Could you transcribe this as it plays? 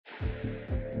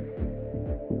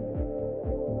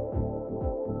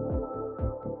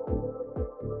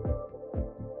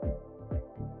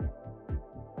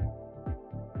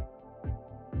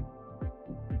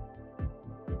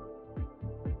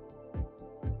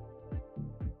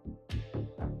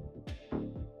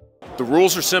The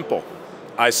rules are simple.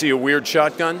 I see a weird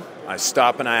shotgun, I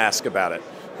stop and I ask about it.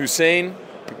 Hussein,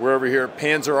 we're over here at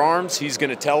Panzer Arms. He's going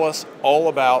to tell us all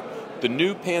about the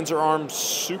new Panzer Arms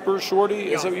Super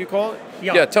Shorty. Is that what you call it?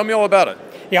 Yeah, tell me all about it.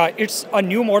 Yeah, it's a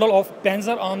new model of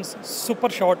Panzer Arms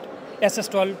Super Short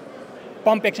SS12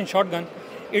 pump action shotgun.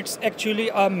 It's actually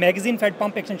a magazine-fed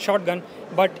pump action shotgun,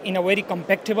 but in a very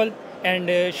compactable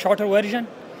and shorter version.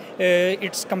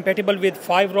 It's compatible with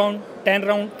 5-round,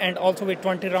 10-round, and also with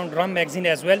 20-round drum magazine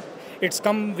as well. It's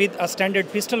come with a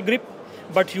standard pistol grip,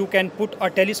 but you can put a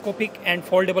telescopic and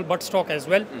foldable buttstock as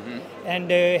well,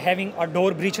 and having a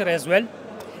door breacher as well,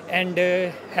 and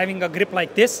having a grip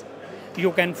like this.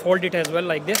 You can fold it as well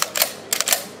like this.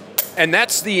 And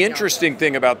that's the interesting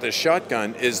thing about this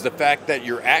shotgun is the fact that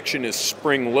your action is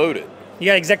spring-loaded.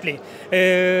 Yeah, exactly.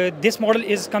 This model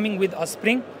is coming with a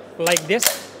spring like this,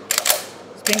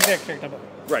 spring retractable.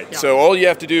 Right. Yeah. So all you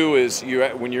have to do is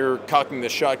when you're cocking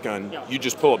this shotgun, you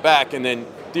just pull it back, and then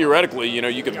theoretically,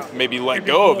 you can maybe let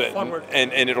go of it,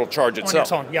 and it'll charge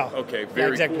itself. On its own, yeah. Okay.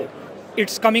 Very exactly. cool.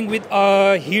 It's coming with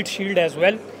a heat shield as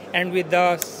well, and with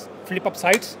the flip-up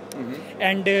sights,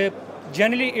 and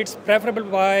generally it's preferable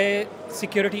by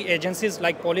security agencies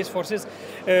like police forces.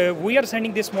 We are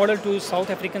sending this model to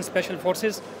South African Special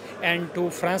Forces and to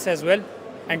France as well,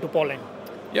 and to Poland.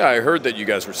 Yeah, I heard that you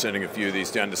guys were sending a few of these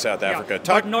down to South Africa.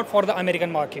 But not for the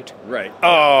American market. Right.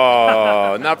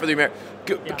 Oh, not for the American.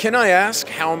 Can I ask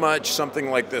how much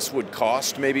something like this would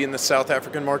cost maybe in the South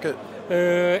African market?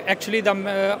 Actually,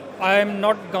 I'm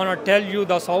not going to tell you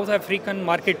the South African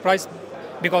market price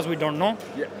because we don't know.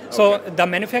 Yeah. Okay. So the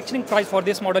manufacturing price for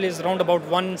this model is around about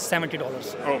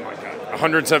 $170. Oh my God,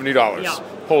 $170. Yeah.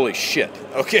 Holy shit.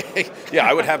 Okay. Yeah,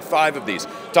 I would have 5 of these.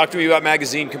 Talk to me about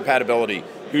magazine compatibility.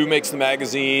 Who makes the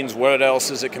magazines? What else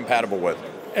is it compatible with?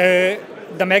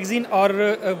 The magazine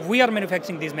we are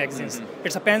manufacturing these magazines.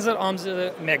 It's a Panzer Arms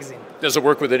magazine. Does it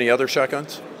work with any other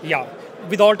shotguns? Yeah,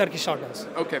 with all Turkish shotguns.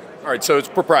 Okay. All right, so it's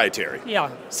proprietary. Yeah,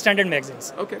 standard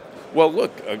magazines. Okay. Well,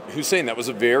 look, Hussein, that was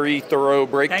a very thorough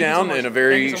breakdown in a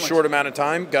very short amount of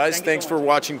time. Guys, thanks for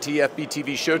watching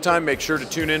TFBTV Showtime. Make sure to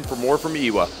tune in for more from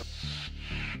Iwa.